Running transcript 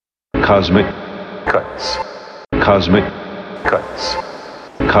Cosmic Cuts. Cosmic Cuts.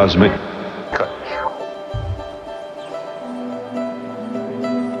 Cosmic Cuts.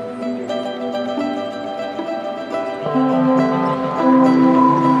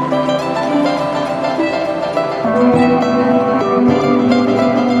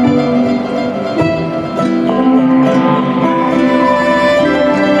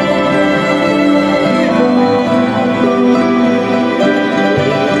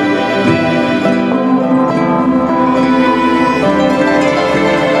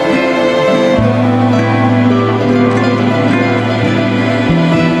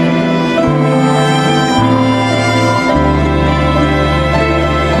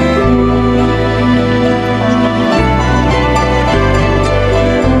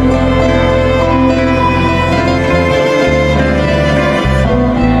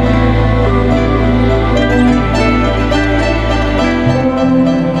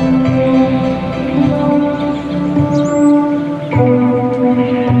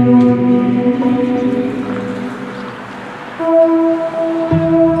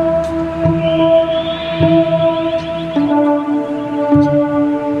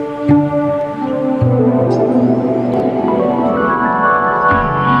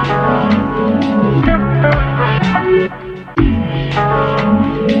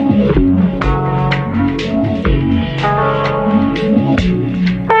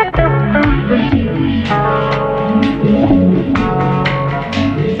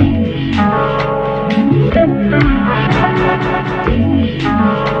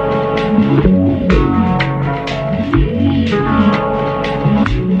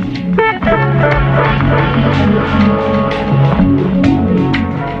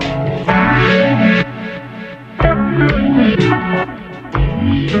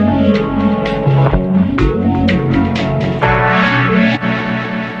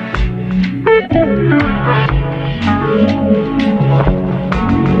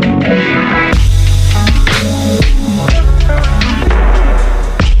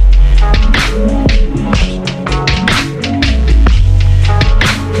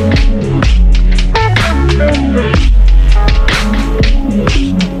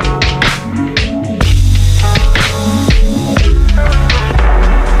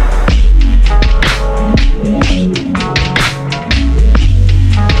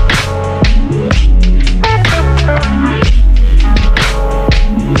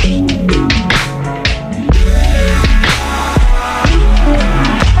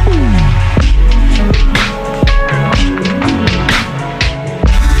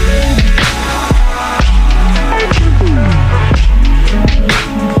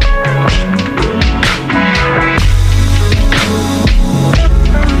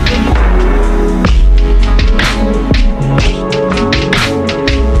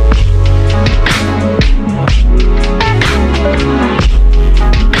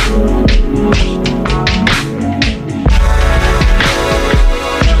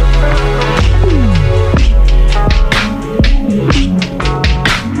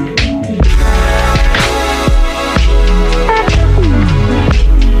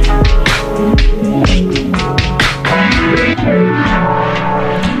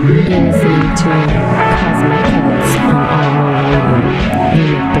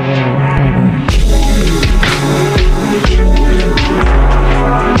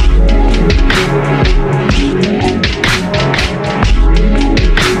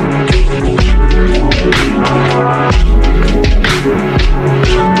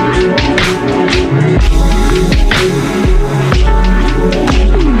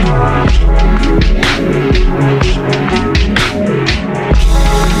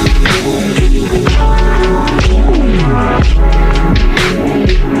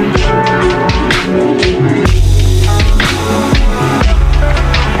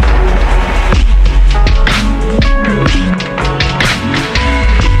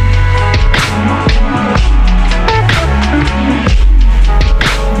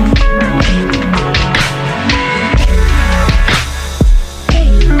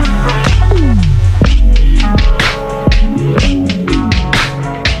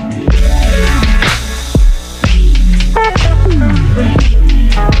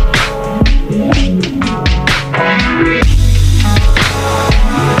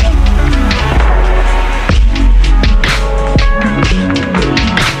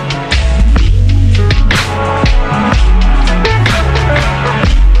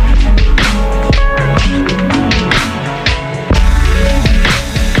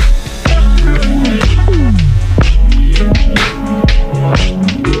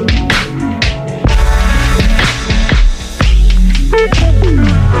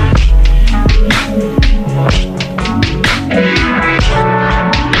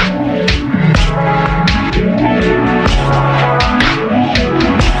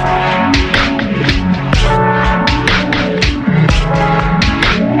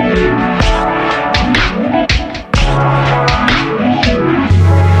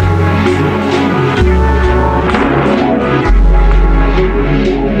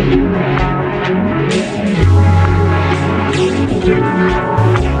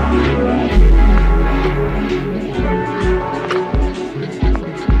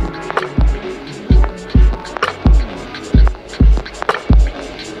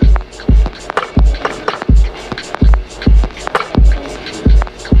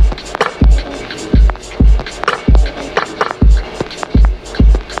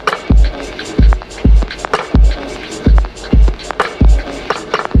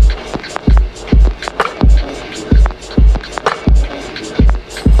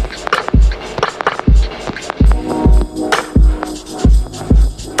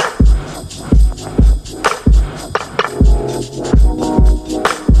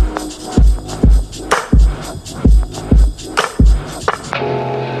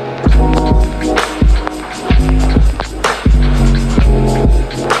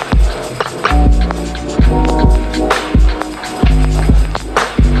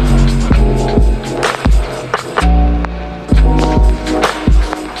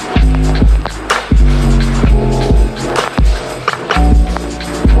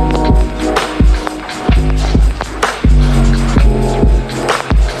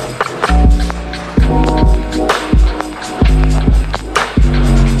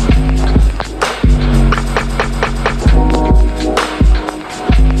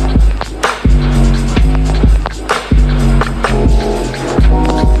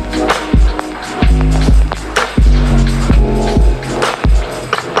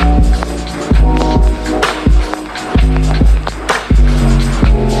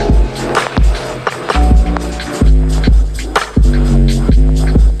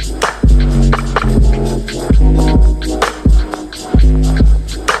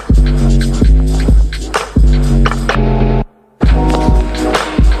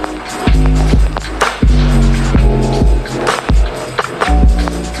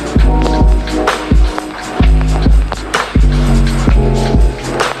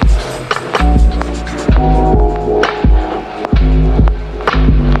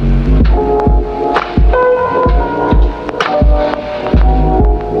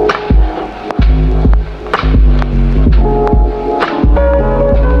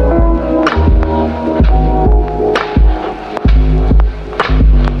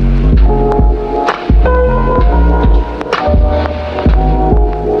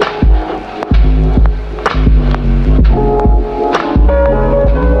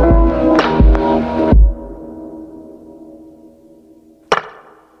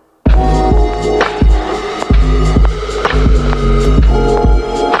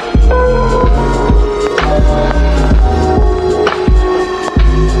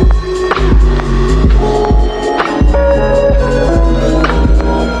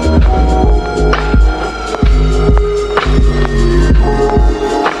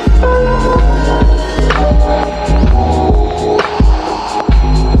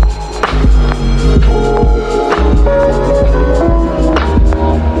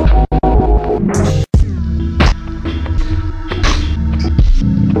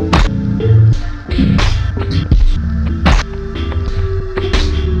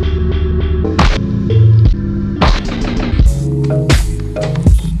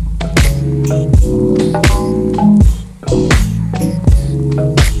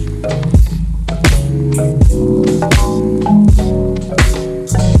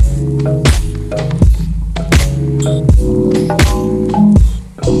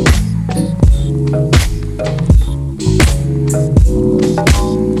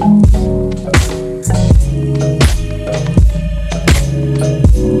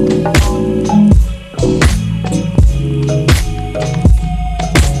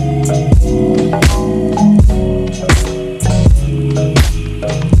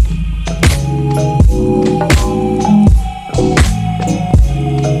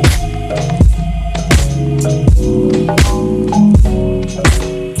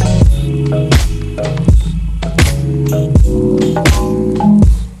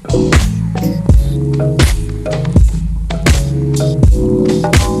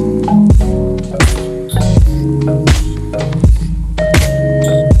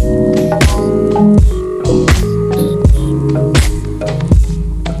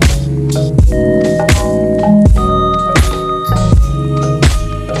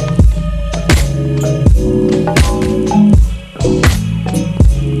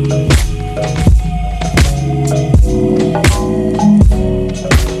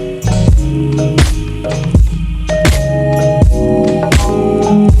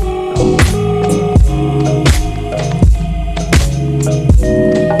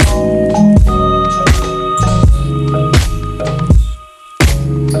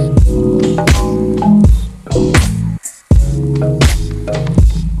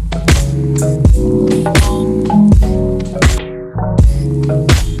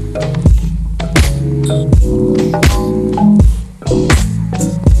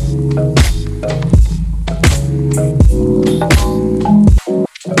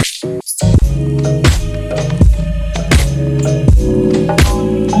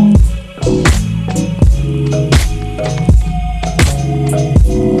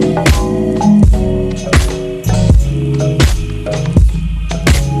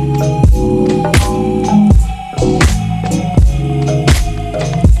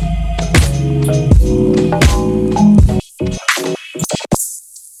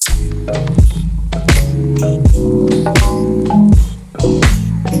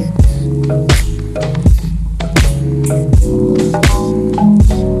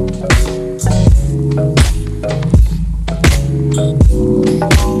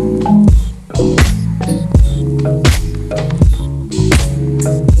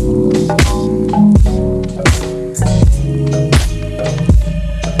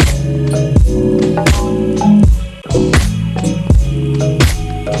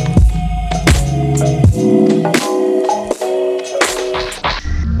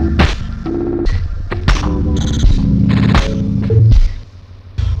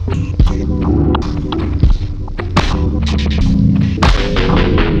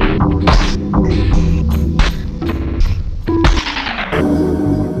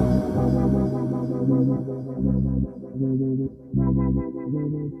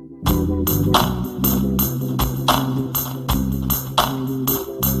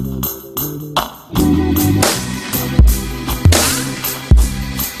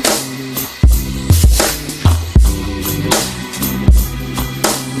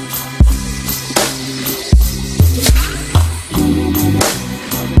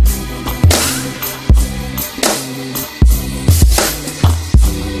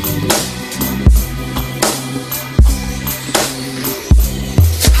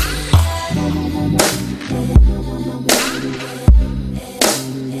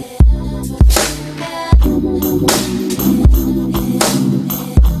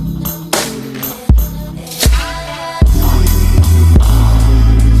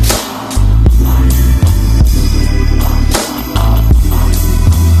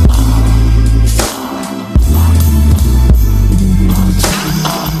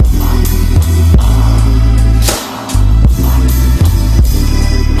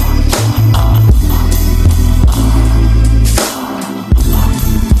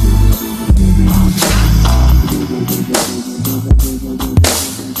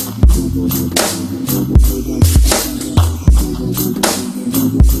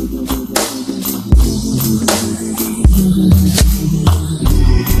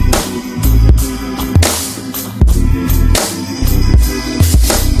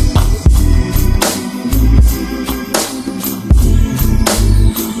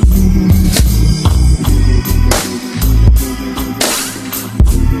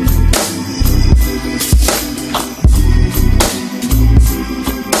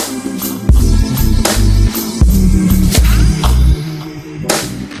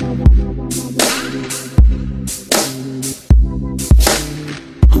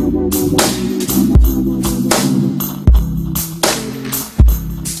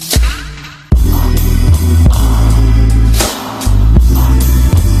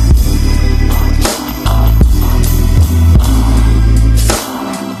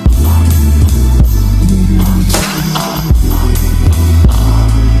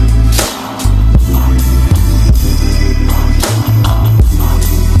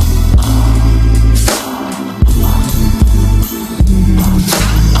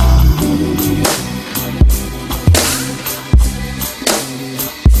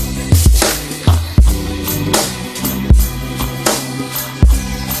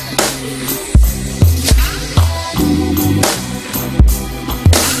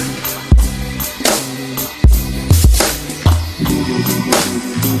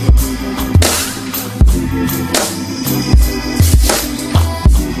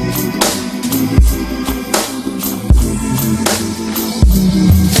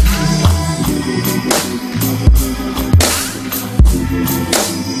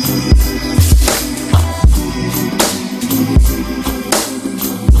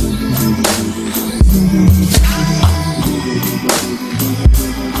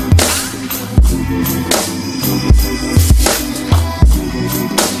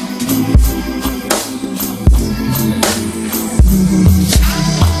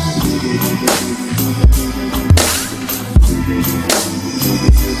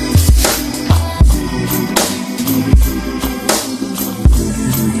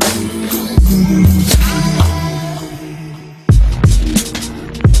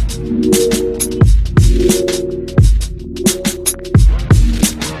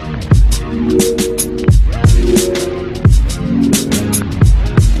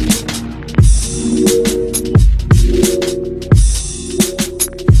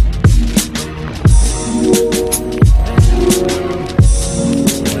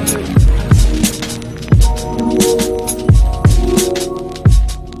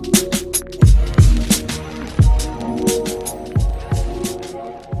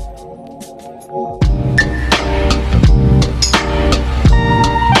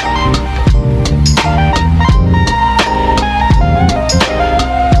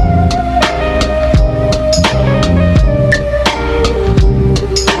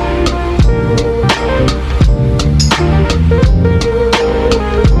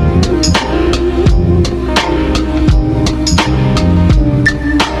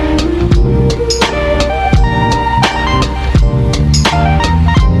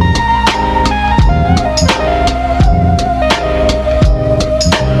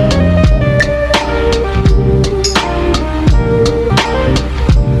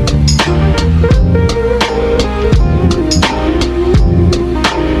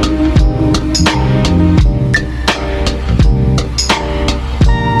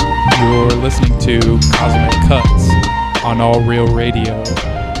 On All Real Radio,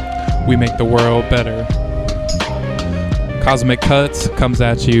 we make the world better. Cosmic Cuts comes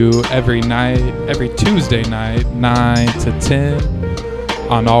at you every Tuesday night, 9 to 10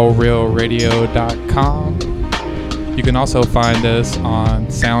 on allrealradio.com. You can also find us on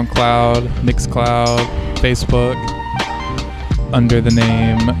SoundCloud, Mixcloud, Facebook under the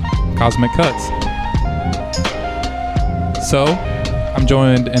name Cosmic Cuts. So, I'm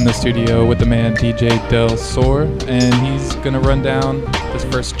joined in the studio with the man DJ Del Sor, and he's gonna run down this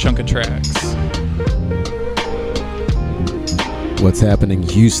first chunk of tracks. What's happening,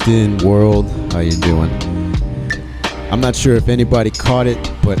 Houston world? How you doing? I'm not sure if anybody caught it,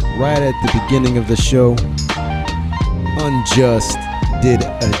 but right at the beginning of the show, Unjust did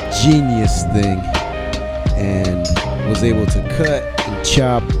a genius thing and was able to cut and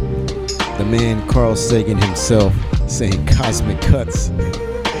chop the man Carl Sagan himself, saying Cosmic Cuts.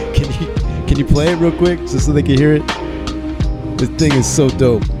 Can you play it real quick just so they can hear it? This thing is so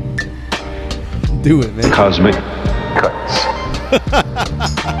dope. Do it, man. Cosmic Cuts.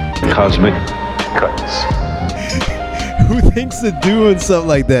 Cosmic Cuts. Who thinks of doing something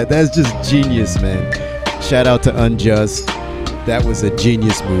like that? That's just genius, man. Shout out to Unjust. That was a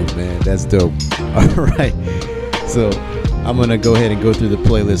genius move, man. That's dope. All right. So I'm going to go ahead and go through the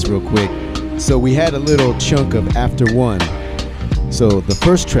playlist real quick. So we had a little chunk of After One. So the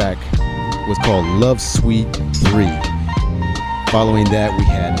first track was called Love Suite 3. Following that, we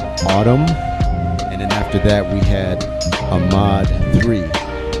had Autumn. And then after that, we had Ahmad 3.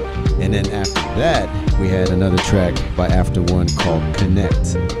 And then after that, we had another track by After One called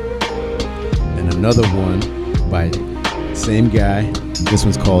Connect. And another one by same guy. This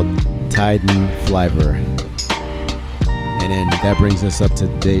one's called Titan Flyver. And then that brings us up to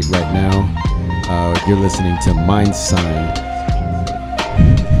date right now. You're listening to Mind Sign.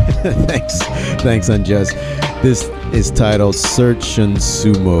 Thanks, Unjust. This is titled Search and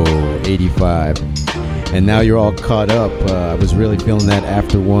Sumo 85. And now you're all caught up. I was really feeling that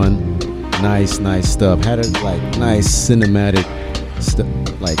After One. Nice stuff. Had a nice cinematic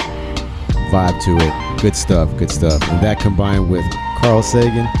vibe to it. Good stuff. And that combined with Carl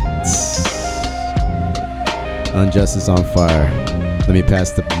Sagan, Unjust is on fire. Let me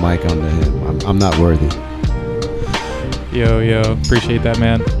pass the mic on to him. I'm not worthy. Yo, appreciate that,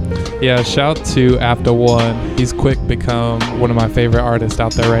 man. Yeah, shout to After One. He's quick become one of my favorite artists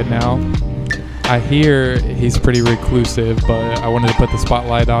out there right now. I hear he's pretty reclusive, but I wanted to put the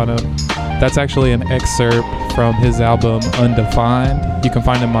spotlight on him. That's actually an excerpt from his album Undefined. You can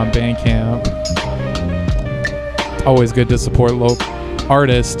find him on Bandcamp. It's always good to support local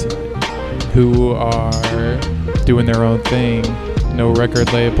artists who are doing their own thing. No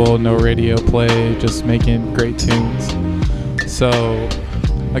record label, no radio play, just making great tunes. So,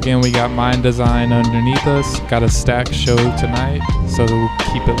 again, we got Mind Design underneath us. Got a stacked show tonight, so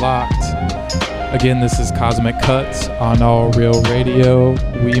keep it locked. Again, this is Cosmic Cuts on All Real Radio.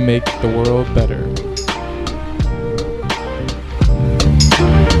 We make the world better.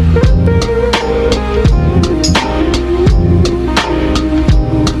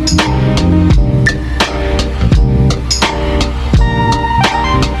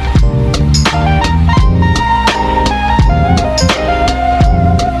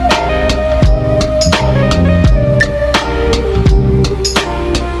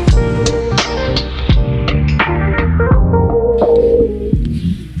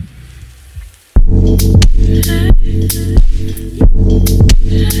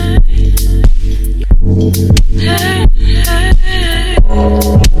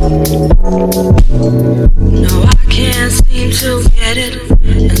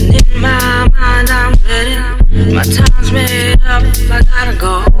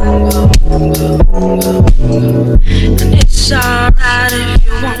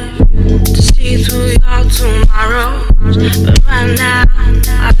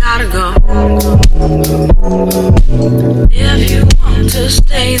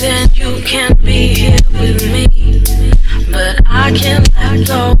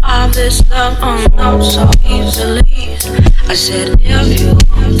 I said, if you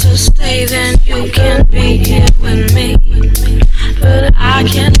want to stay, then you can be here with me. But I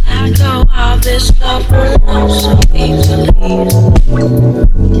can't let go of this love so easily.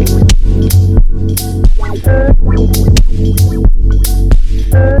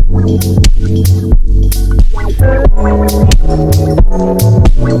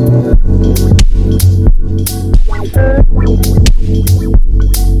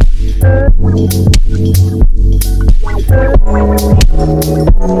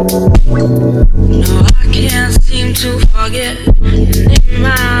 No, I can't seem to forget. And in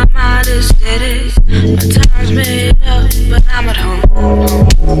my mind is steady. My time's made up, but I'm at home.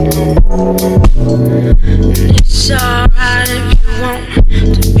 And it's alright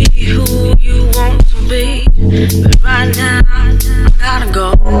But right now, I gotta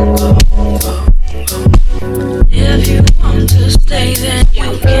go. If you want to stay, then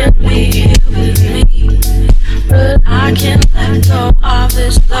you can be here with me. But I can't let go of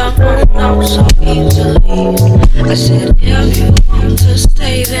this love I know so easily. I said, if you want to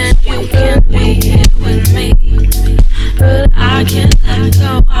stay, then you can be here with me. But I can't let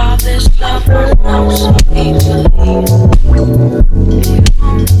go of this love I know so easily. If you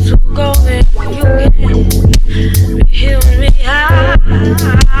want to go, then you can be here with me.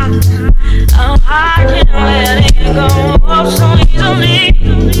 I can't let it go so easily.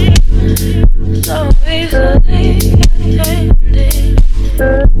 So easily,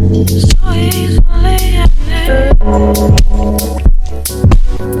 so easily,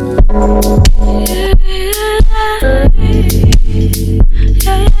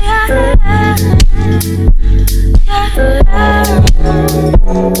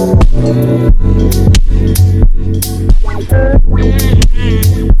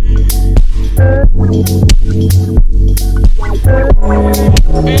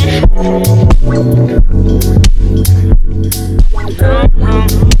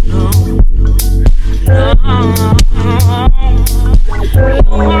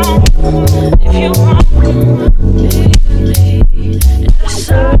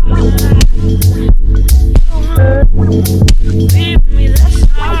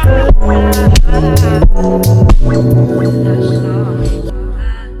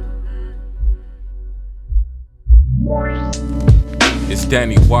 It's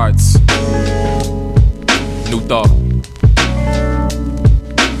Danny Watts. New Thought.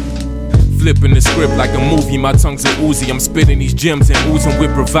 Flipping the script like a movie, my tongue's a Uzi. I'm spitting these gems and oozing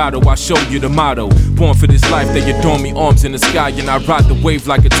with bravado. I show you the motto. Born for this life, they adore me, arms in the sky. And I ride the wave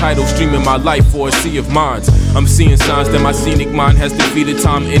like a tidal, streaming my life for a sea of minds. I'm seeing signs that my scenic mind has defeated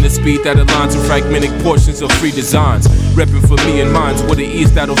time in a speed that aligns with fragmented portions of free designs. Repping for me and minds with the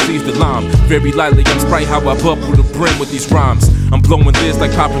ease that'll seize the lime. Very lightly, I'm sprite how I bubble the brim with these rhymes. I'm blowing this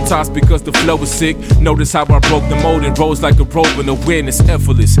like popping tops because the flow is sick. Notice how I broke the mold and rose like a rope and awareness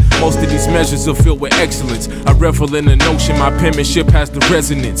effortless. Most of these measures are filled with excellence. I revel in the notion my penmanship has the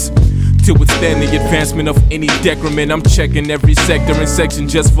resonance. To withstand the advancement of any decrement, I'm checking every sector and section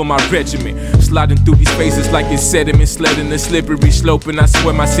just for my regiment. Sliding through these spaces like it's sediment, sledding the slippery slope, and I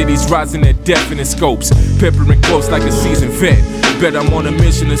swear my city's rising at definite scopes. Peppering quotes like a seasoned vet. Bet I'm on a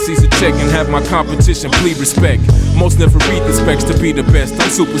mission to seize a check and have my competition plead respect. Most never read the specs to be the best. I'm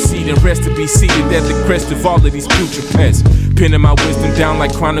superseding rest to be seated at the crest of all of these future pests. Pinning my wisdom down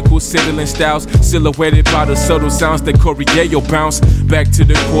like chronicles, settling styles, silhouetted by the subtle sounds that Corriello bounce. Back to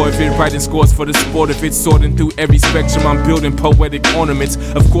the core of it, writing scores for the sport of it, sorting through every spectrum. I'm building poetic ornaments.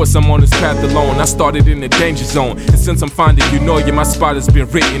 Of course, I'm on this path alone. I started in the danger zone, and since I'm finding you know my spot has been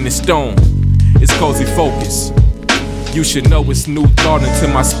written in stone. It's cozy focus. You should know it's new thought until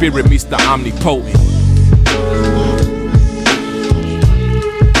my spirit meets the omnipotent.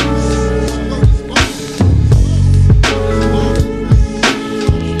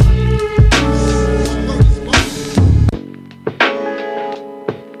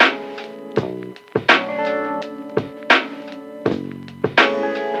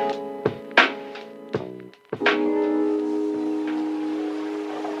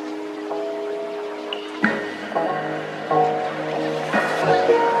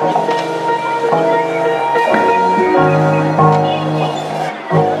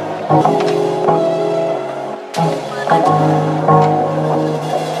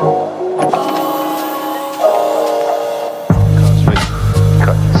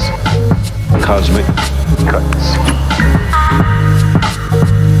 Cosmic Cuts.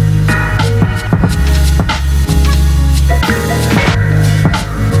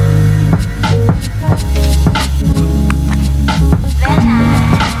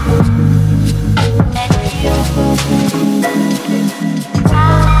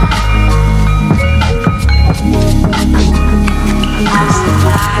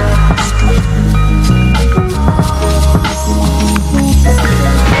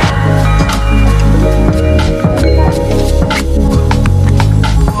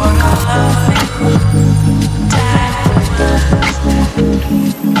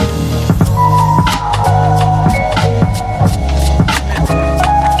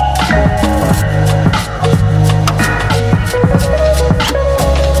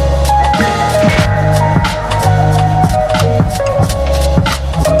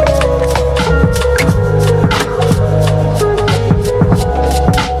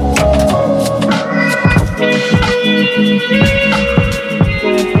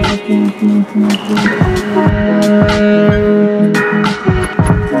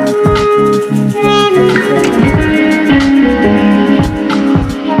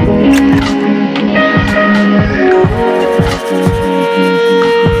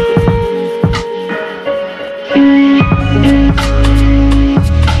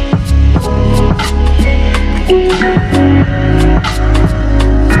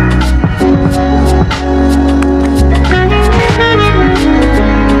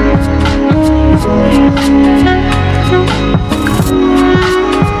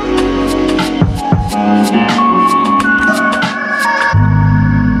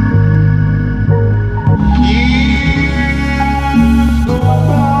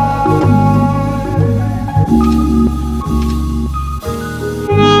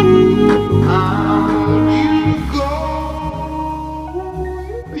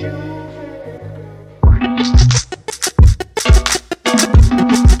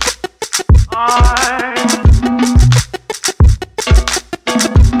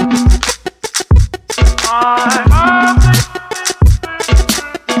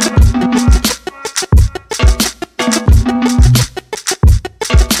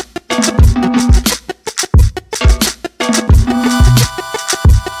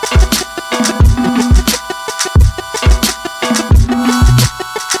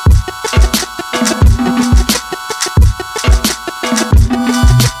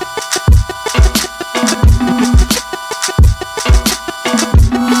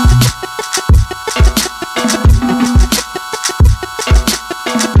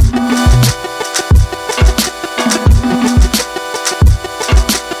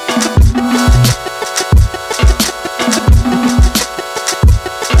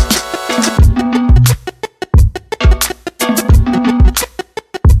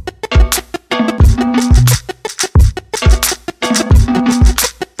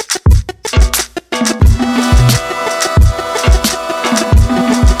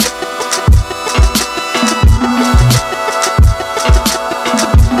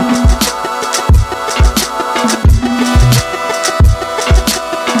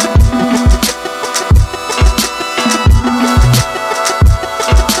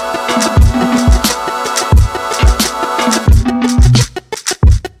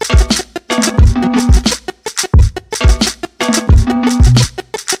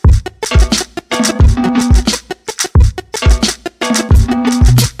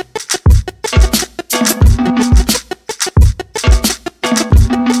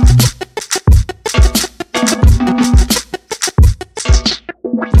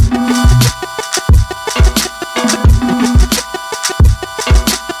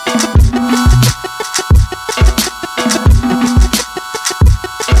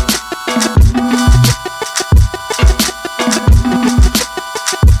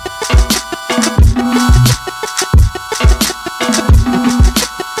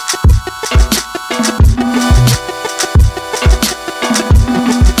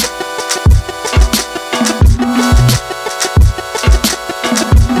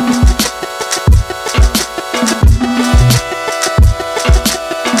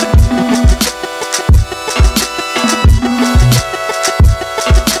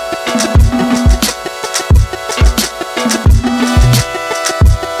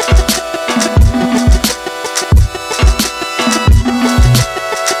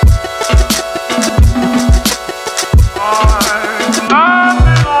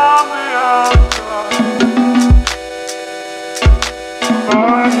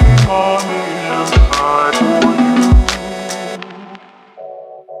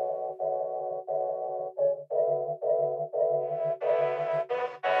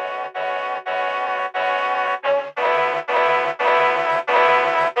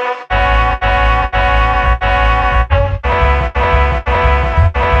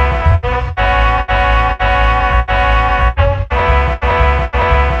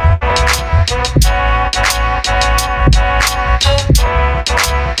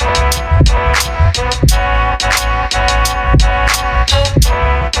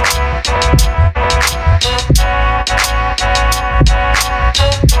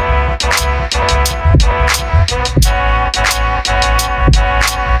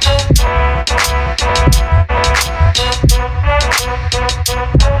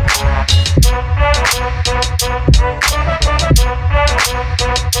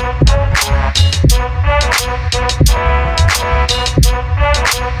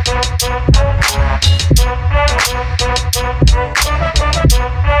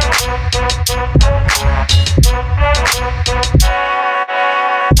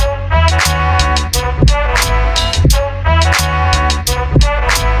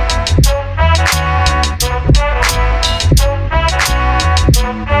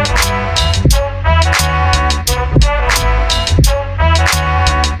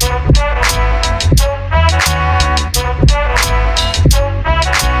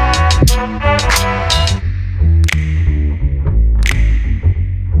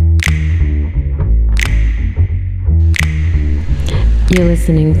 You're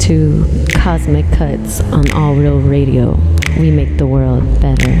listening to Cosmic Cuts on All Real Radio. We make the world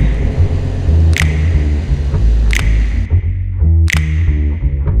better.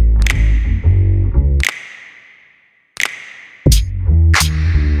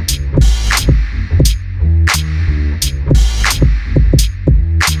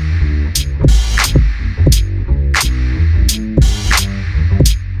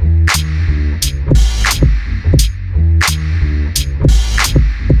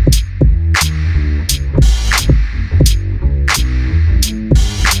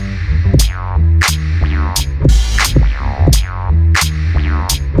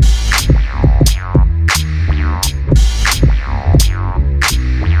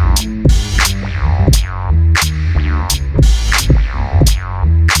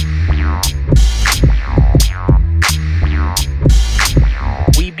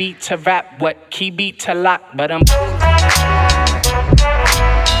 beat to rap, what key beat to lock, but I'm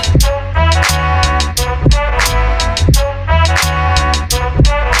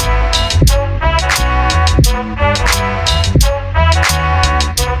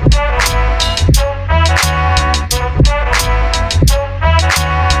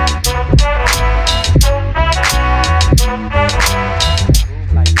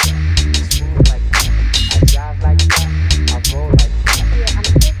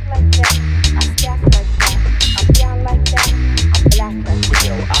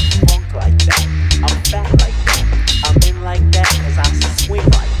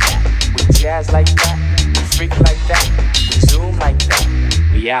like that, we freak like that, we zoom like that.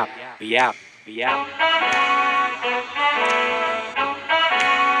 We out, we out, we out.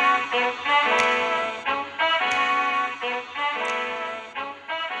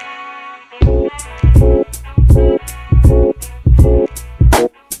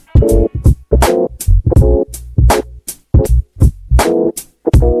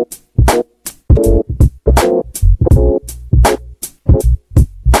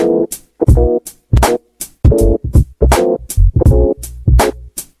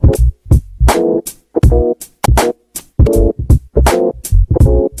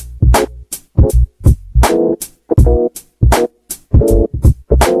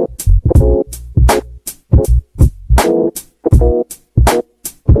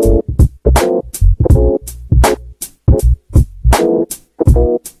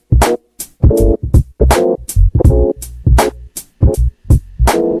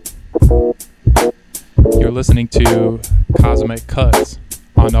 Listening to Cosmic Cuts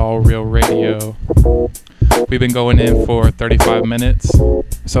on All Real Radio. We've been going in for 35 minutes.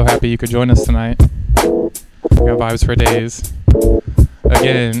 So happy you could join us tonight. We got vibes for days.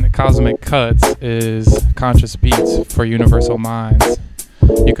 Again, Cosmic Cuts is conscious beats for universal minds.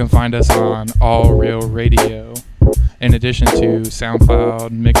 You can find us on All Real Radio. In addition to SoundCloud,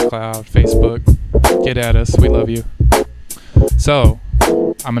 Mixcloud, Facebook. Get at us. We love you. So,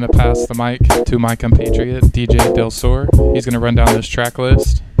 I'm going to pass the mic to my compatriot, DJ Del Sur. He's going to run down this track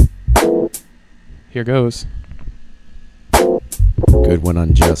list. Here goes. Good one,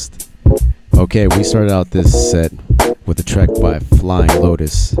 Unjust. Okay, we started out this set with a track by Flying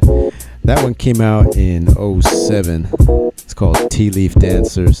Lotus. That one came out in 07. It's called Tea Leaf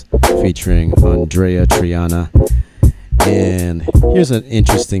Dancers, featuring Andrea Triana. And here's an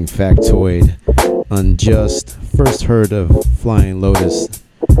interesting factoid. Unjust first heard of Flying Lotus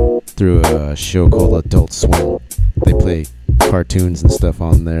through a show called Adult Swim. They play cartoons and stuff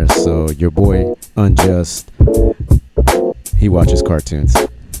on there, so your boy Unjust, he watches cartoons.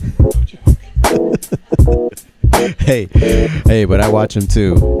 hey, but I watch them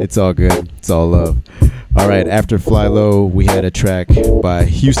too. It's all good. It's all love. All right, after Fly Low, we had a track by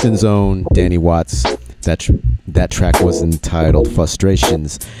Houston's own Danny Watts. That track was entitled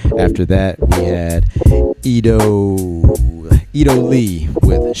Frustrations. After that, we had Ito Lee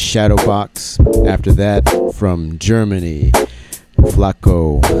with Shadowbox. After that, from Germany,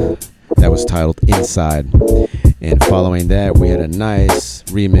 Flacco. That was titled Inside. And following that, we had a nice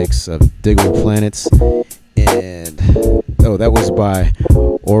remix of Diggle Planets. And, that was by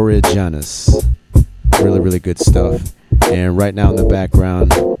Origenis. Really, really good stuff. And right now in the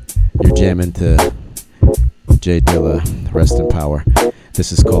background, you're jamming to Jay Dilla, rest in power.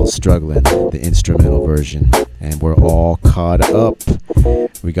 This is called Struggling, the instrumental version. And we're all caught up.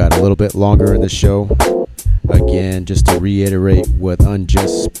 We got a little bit longer in the show. Again, just to reiterate what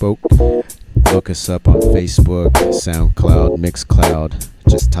Unjust spoke, look us up on Facebook, SoundCloud, Mixcloud.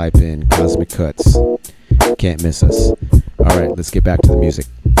 Just type in Cosmic Cuts. Can't miss us. All right, let's get back to the music.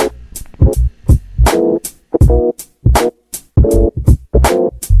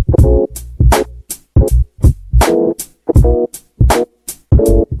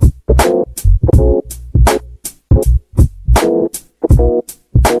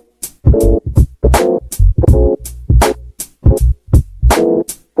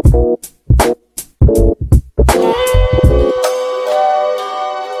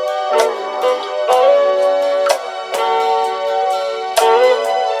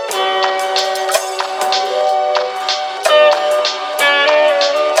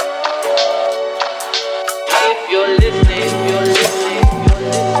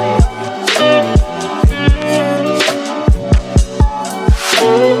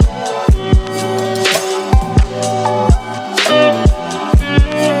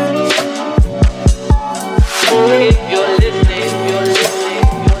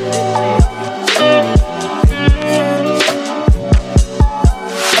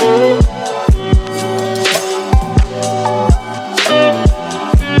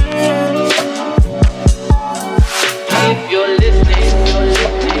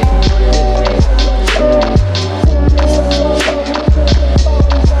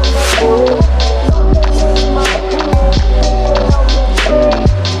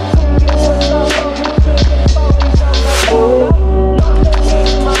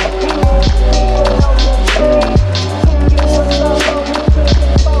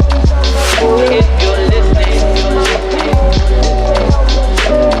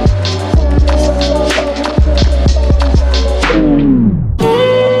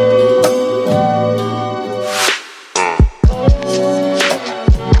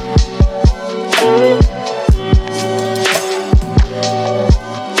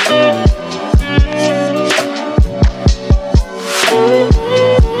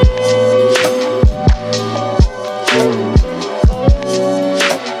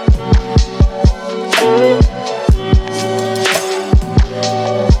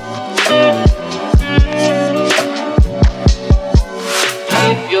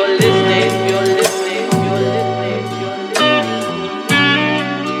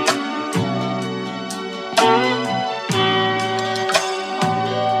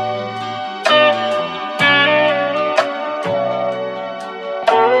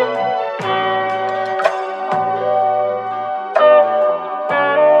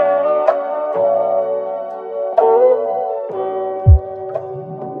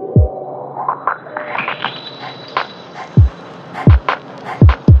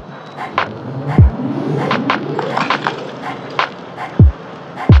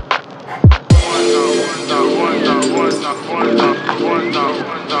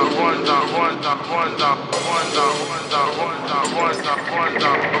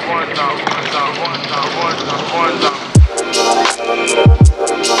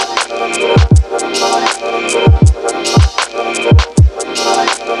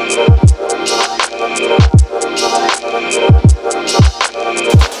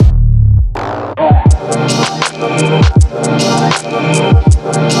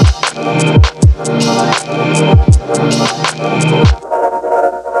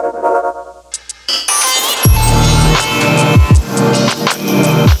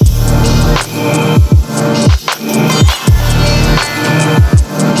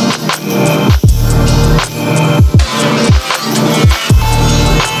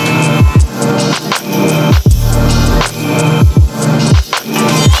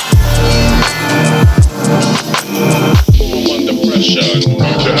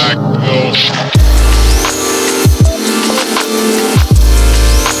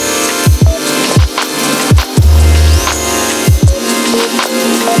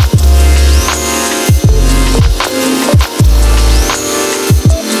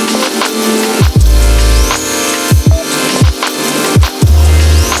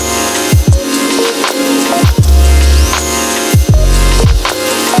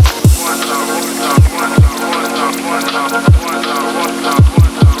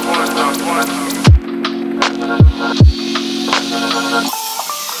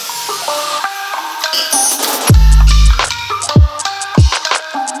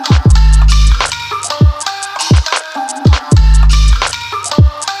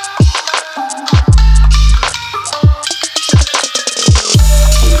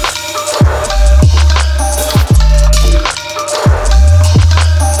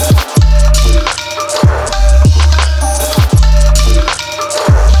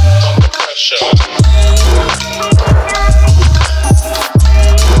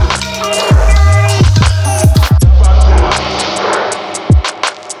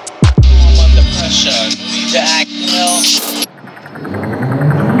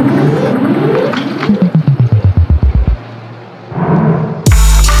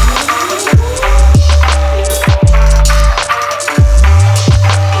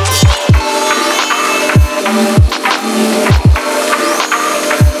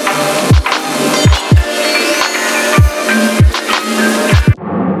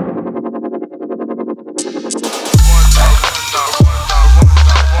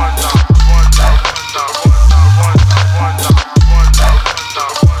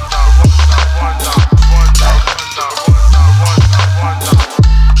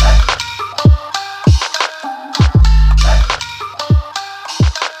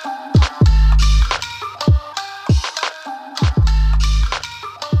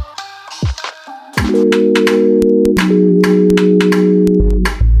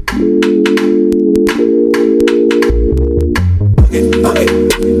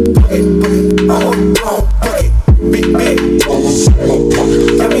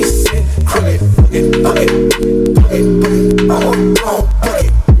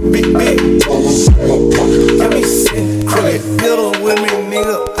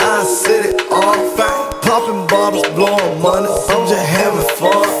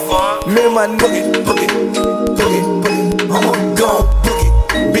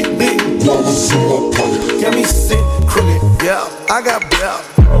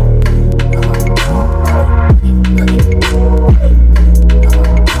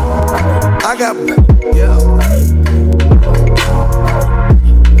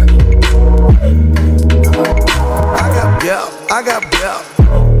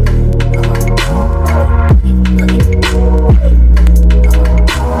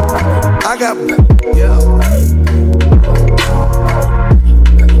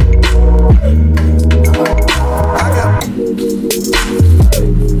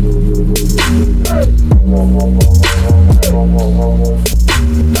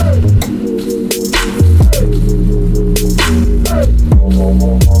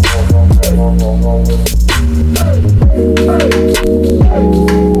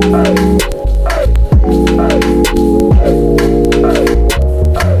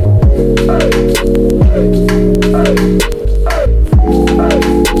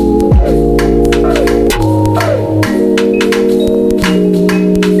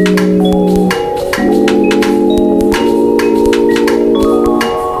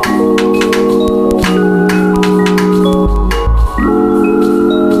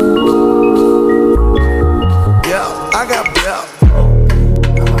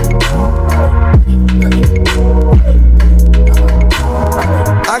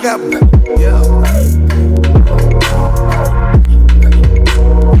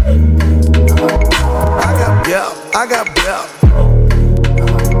 I got belt.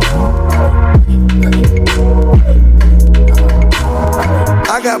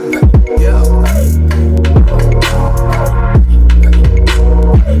 I got yeah.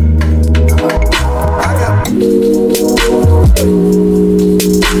 I got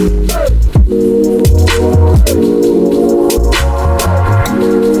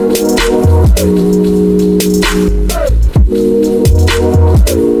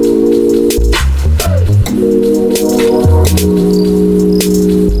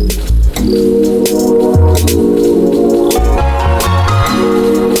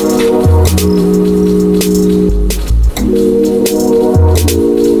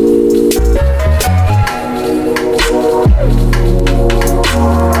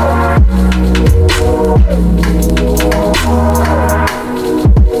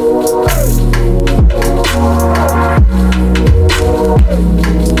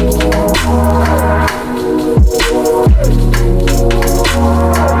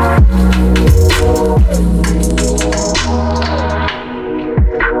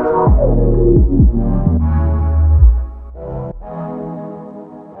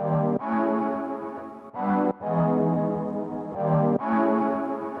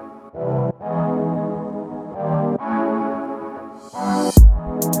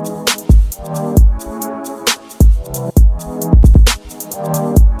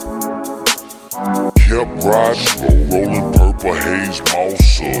kept riding slow, rolling purple haze,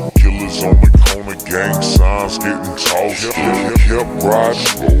 mouse up. Killers on the corner, gang signs getting tossed up. Kept riding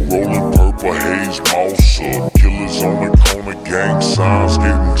slow, rolling purple haze, mouse up. Killers on the corner, gang signs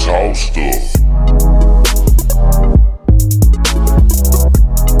getting tossed up.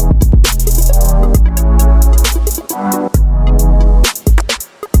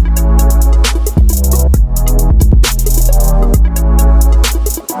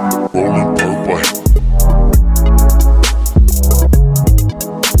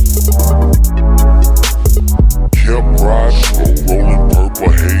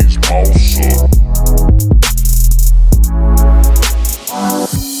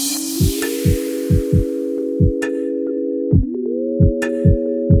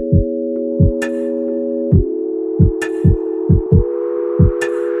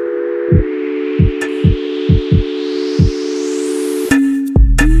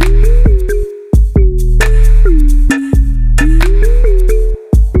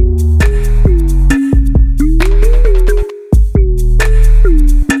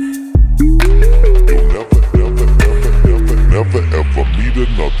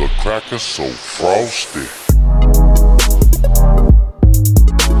 Another cracker so frosty.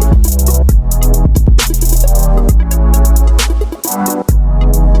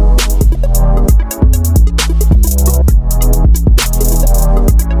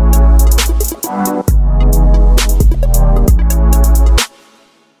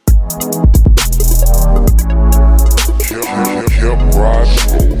 Kept riding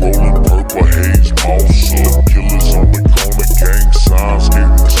slow, rolling purple haze, mouse up. Killers on the corner, gang signs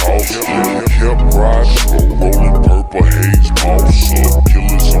getting tossed up. Kept riding slow,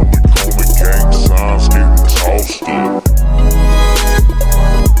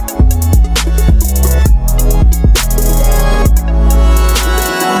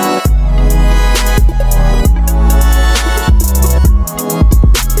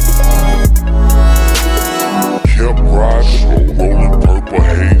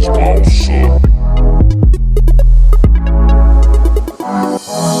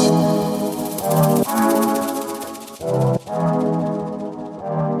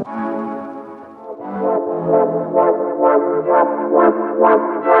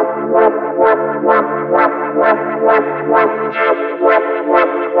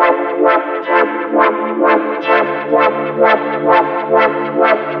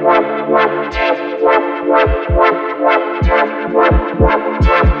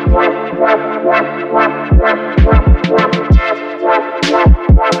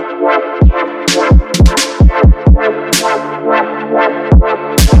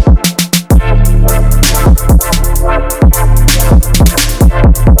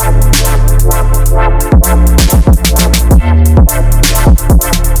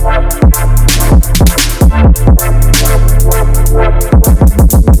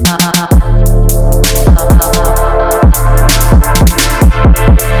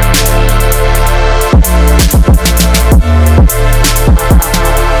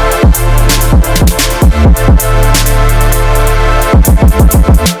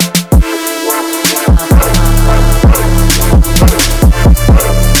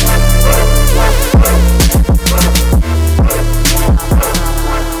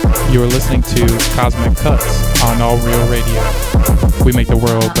 listening to Cosmic Cuts on All Real Radio. We make the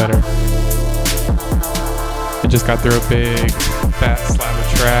world better. I just got through a big fat slab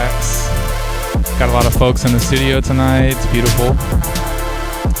of tracks. Got a lot of folks in the studio tonight. It's beautiful.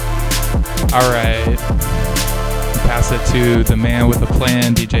 Alright. Pass it to the man with a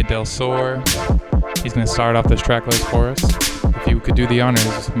plan, DJ Del Sor. He's going to start off this track list for us. If you could do the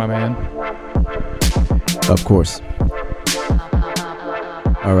honors, my man. Of course.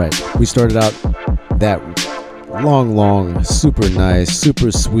 Alright. We started out that long, super nice,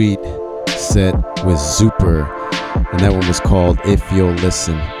 super sweet set with Zuper. And that one was called If You'll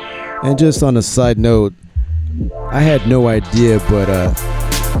Listen. And just on a side note, I had no idea, but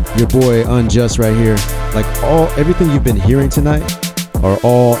your boy Unjust right here, like everything you've been hearing tonight are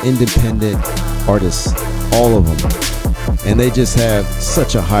all independent artists, all of them. And they just have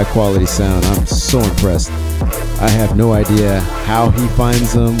such a high quality sound. I'm so impressed. I have no idea how he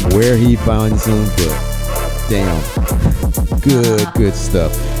finds them, where he finds them, but damn, good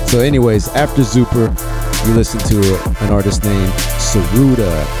stuff. So anyways, after Zuper, you listen to an artist named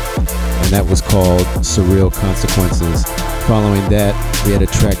Saruda, and that was called Surreal Consequences. Following that, we had a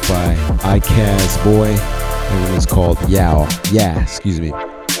track by iCaz Boy, and it was called excuse me.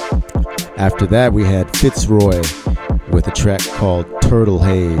 After that, we had Fitzroy with a track called Turtle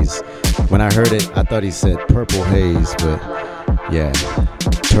Haze. When I heard it, I thought he said Purple Haze, but yeah,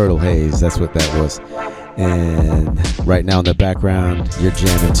 Turtle Haze, that's what that was. And right now in the background, you're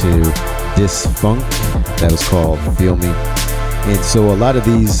jamming to Disfunk. That was called Feel Me. And so a lot of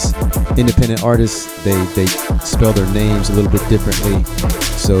these independent artists, they spell their names a little bit differently.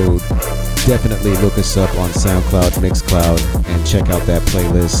 So definitely look us up on SoundCloud, Mixcloud, and check out that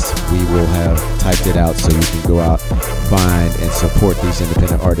playlist. We will have typed it out so you can go out, find, and support these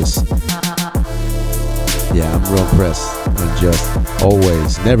independent artists. Yeah, I'm real impressed. And just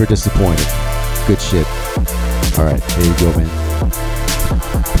always, never disappointed. Good shit. Alright, here you go, man.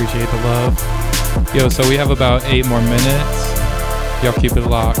 Appreciate the love. Yo, so we have about 8 more minutes. Y'all keep it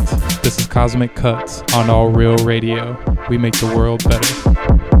locked. This is Cosmic Cuts on All Real Radio. We make the world better.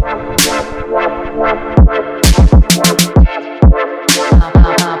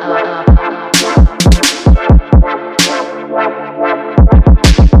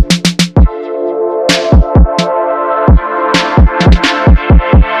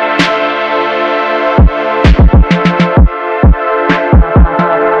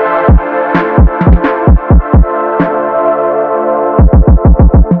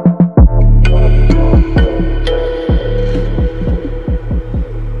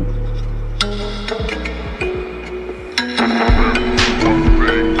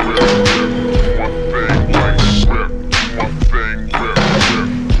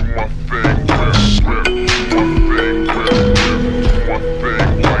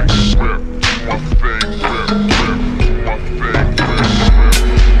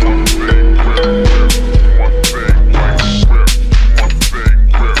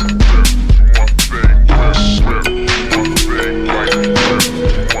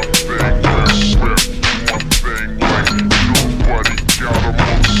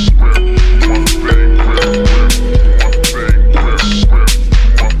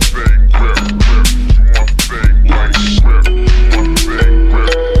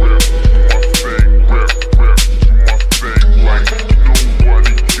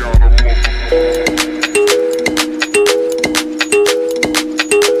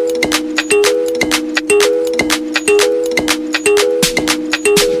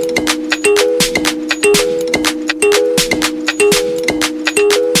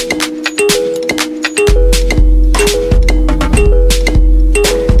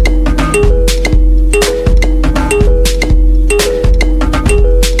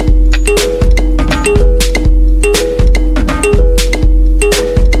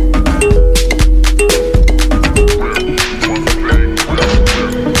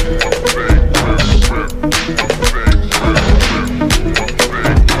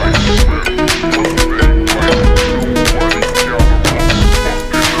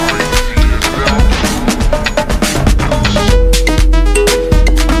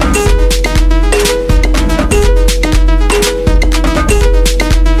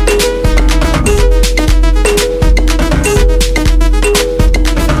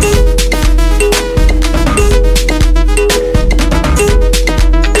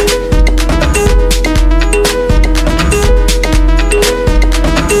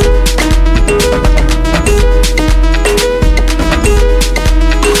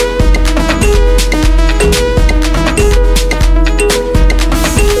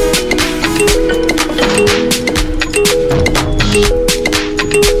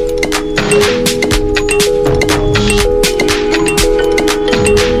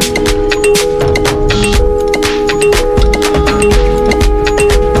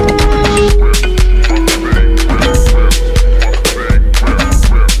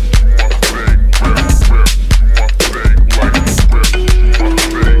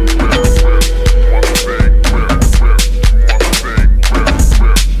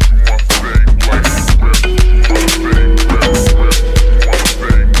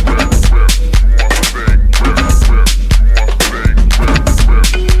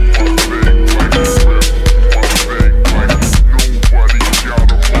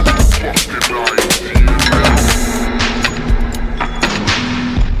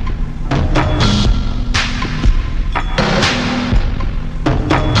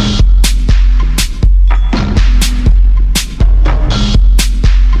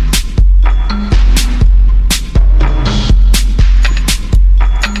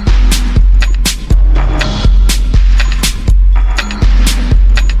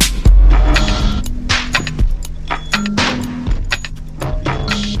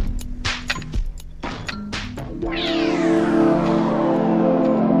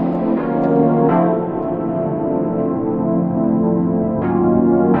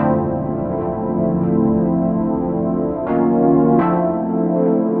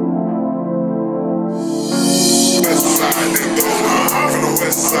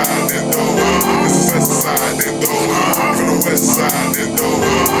 side, then though.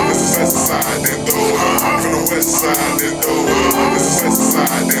 It's the west side, then though. From the west side, then though. It's the west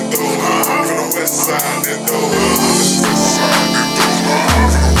side, then though. From the west side, then though. It's the west side, then though.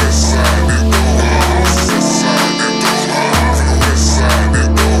 From the west side, then though. It's the west side, then though. From the west side,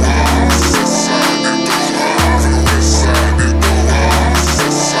 then though. It's the west side, then though. From the west side, then though. It's the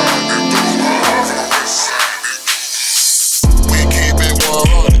west side, then though. From the west side, then though. We keep it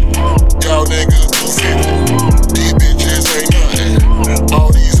 100. Y'all niggas do 50. These bitches ain't nothing. All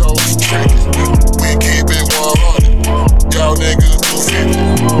these hoes tricking. We keep it 100. Y'all niggas do 50.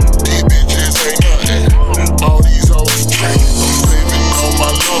 These bitches ain't nothing. All these hoes tricking. I'm saving on my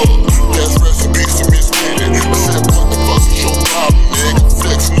love. That's recipes for Miss Minnie. I said, what the fuck is your problem, nigga?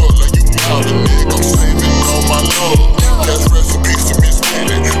 Flexing up like you mountain, nigga. I'm saving on my love. That's recipes for Miss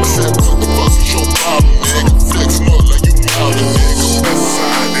Minnie. I said, what the fuck is your problem, nigga? Flexing up like you mountain, nigga. West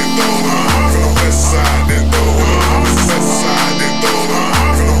side, then though. From the west side, then though. West side, then though.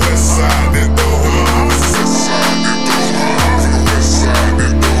 From the west side, then though. West side, then though. From the west side,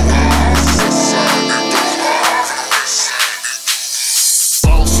 then though. West side, then though.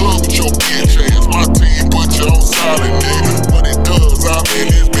 Boss up with your bitch ass. My team put you on solid, nigga. What it does, I'm in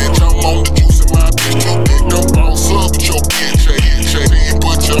this bitch. I'm on the juice in my bitch. You picked up. Boss up with your bitch ass. Team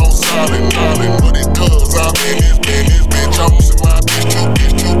put you on solid, knowledge. What it does, I'm in this bitch. I'm in my bitch. You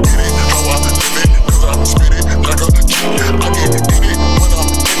get it. How I live it, cause I spit it. Like I'm the G. I get it when I'm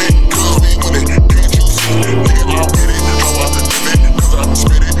in it. Cause we win it. Can't you see? Nigga, I'm in it. How I live it, cause I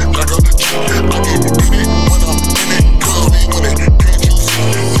spit it. Like I'm the G. I get it when I'm in it. Cause we win it. Can't you see?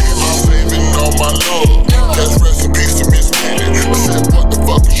 Nigga, I'm saving all my love. That's recipes for Miss Minnie. I said, what the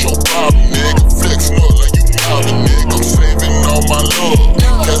fuck is your problem, nigga? Flexing up like you mountain, nigga. I'm saving all my love.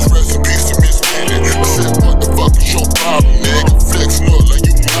 That's recipes for Miss Minnie. I said, what the fuck is your problem, nigga? Flexing up like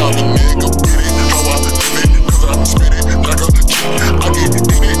you mountain, nigga. Get it, how I live it, cause I spit it like I'm the G. I get it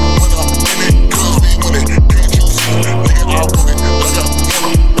when I'm in it, cause we win it. Can't you see? Nigga, I want it like I want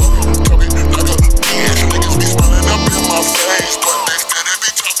it. Talk it like a bitch. Niggas be smiling up in my face, but they steady be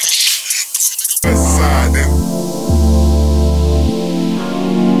talking shit. West side, then.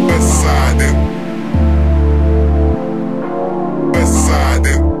 West side, then. West side,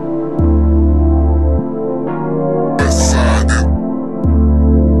 then. West side, then.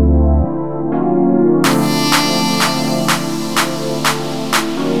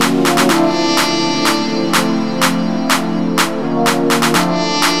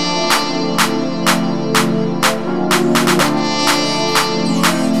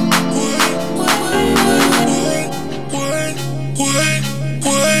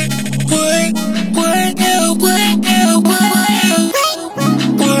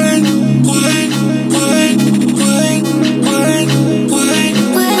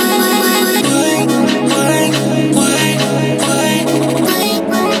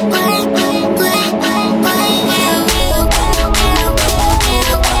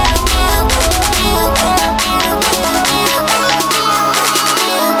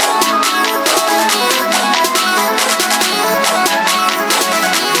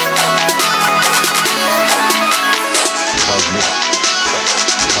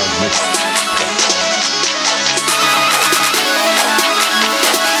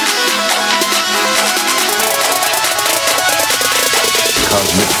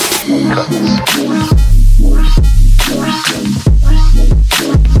 Cosmic Cuts.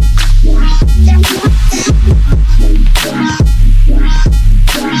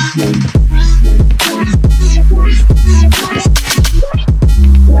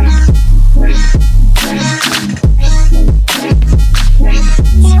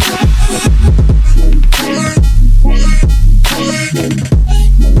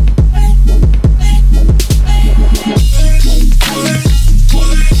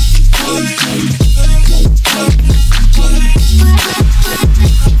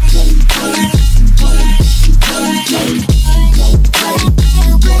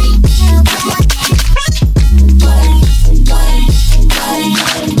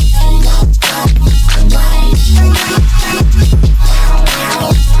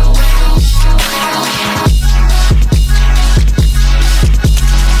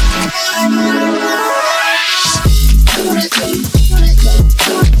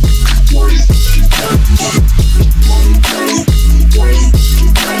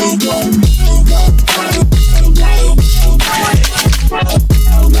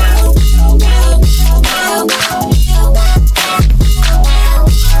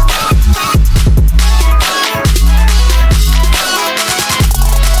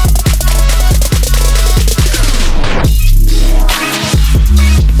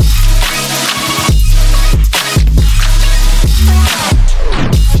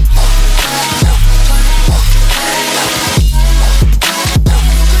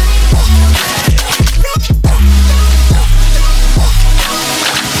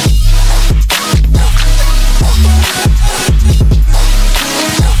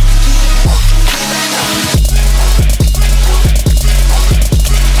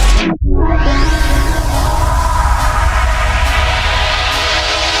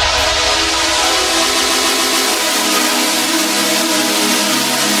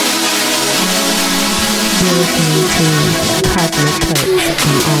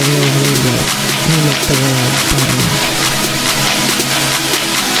 on All Real Radio. We make the world better.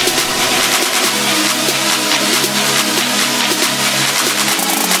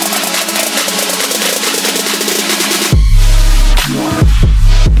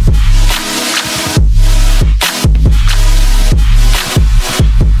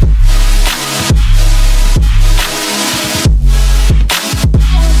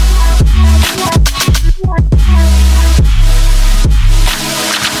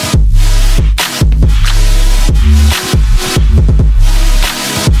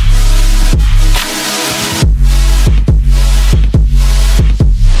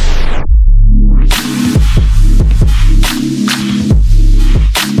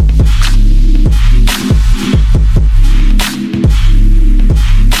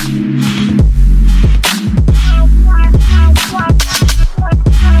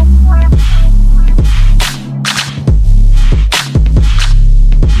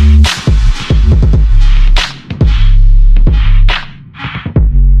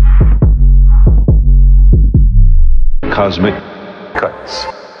 Cosmic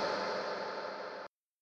Cuts.